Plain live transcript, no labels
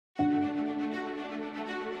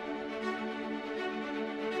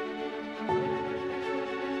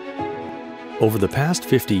Over the past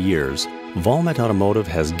 50 years, Valmet Automotive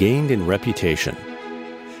has gained in reputation.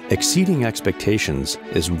 Exceeding expectations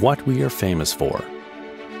is what we are famous for.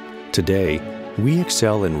 Today, we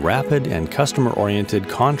excel in rapid and customer-oriented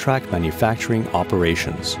contract manufacturing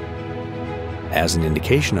operations. As an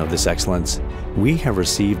indication of this excellence, we have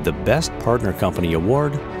received the Best Partner Company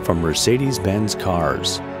Award from Mercedes-Benz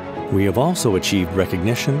Cars. We have also achieved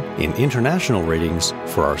recognition in international ratings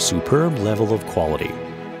for our superb level of quality.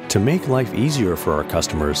 To make life easier for our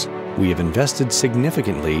customers, we have invested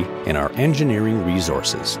significantly in our engineering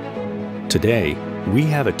resources. Today, we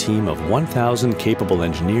have a team of 1,000 capable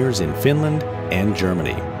engineers in Finland and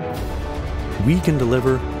Germany. We can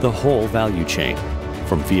deliver the whole value chain,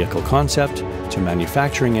 from vehicle concept to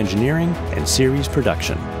manufacturing engineering and series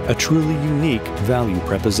production, a truly unique value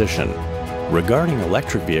proposition. Regarding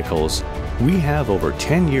electric vehicles, we have over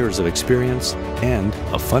 10 years of experience and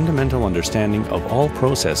a fundamental understanding of all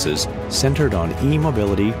processes centered on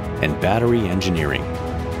e-mobility and battery engineering.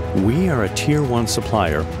 We are a Tier 1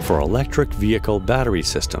 supplier for electric vehicle battery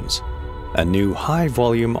systems. A new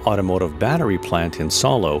high-volume automotive battery plant in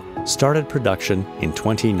Salo started production in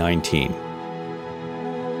 2019.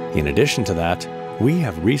 In addition to that, we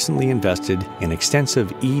have recently invested in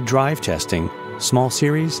extensive e-drive testing, small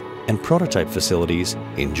series, and prototype facilities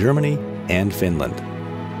in Germany and Finland.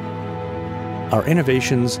 Our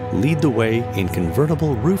innovations lead the way in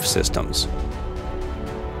convertible roof systems.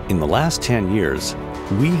 In the last 10 years,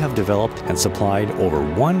 we have developed and supplied over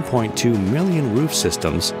 1.2 million roof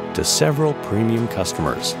systems to several premium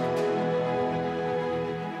customers.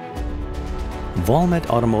 Valmet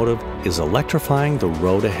Automotive is electrifying the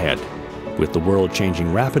road ahead. With the world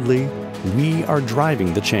changing rapidly, we are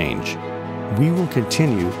driving the change. We will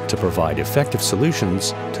continue to provide effective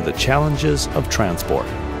solutions to the challenges of transport.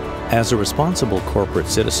 As a responsible corporate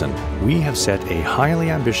citizen, we have set a highly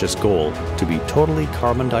ambitious goal to be totally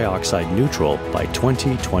carbon dioxide neutral by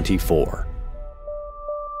 2024.